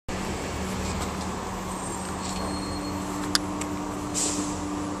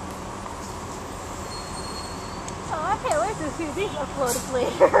Dude, these uploaded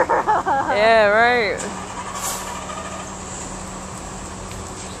later. Yeah, right.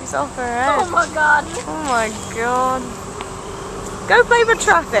 She's off her head. Oh my god. Oh my god. Go play with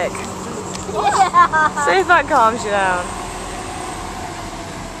traffic. Yeah. See if that calms you down.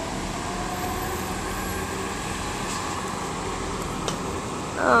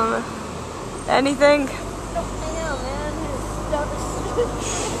 Anything? I know, man.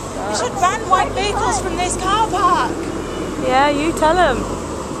 We should ban white vehicles from this car park. Yeah, you tell him.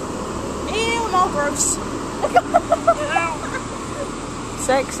 Ew, I'm all gross.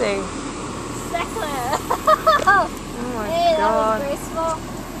 Sexy. Oh my Hey, that god. was graceful.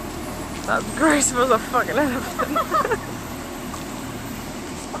 That's graceful as a fucking elephant.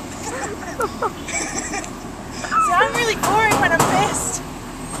 See, I'm really boring when I'm pissed.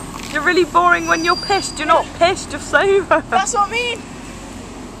 You're really boring when you're pissed. You're not pissed, you're sober. That's what I mean.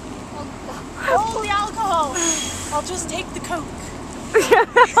 Oh All the alcohol. I'll just take the Coke.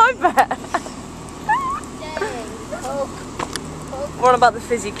 I bet. god. Dang. Coke. What about the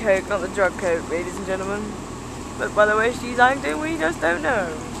fizzy Coke, not the drug Coke, ladies and gentlemen? But by the way she's acting, we just don't know.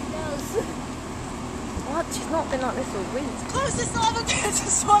 She knows. What? She's not been like this all week. Closest I'll ever get to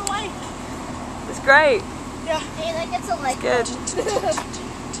Swan Lake. It's great. Yeah. Hey, that gets a like. Good.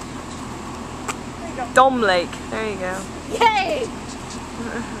 There you go. Dom Lake. There you go. Yay!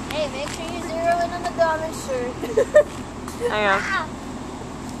 Hey, make sure you zero in on the garment shirt. Hang on.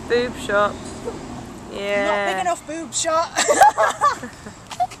 Boob shot. Not big Yeah. enough boob shot.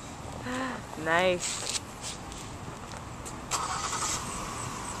 Nice.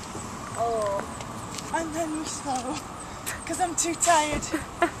 Oh. And then we slow. Because I'm too tired.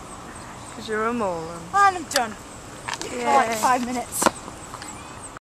 Because you're a moron. And I'm done. For like Yeah. 5 minutes.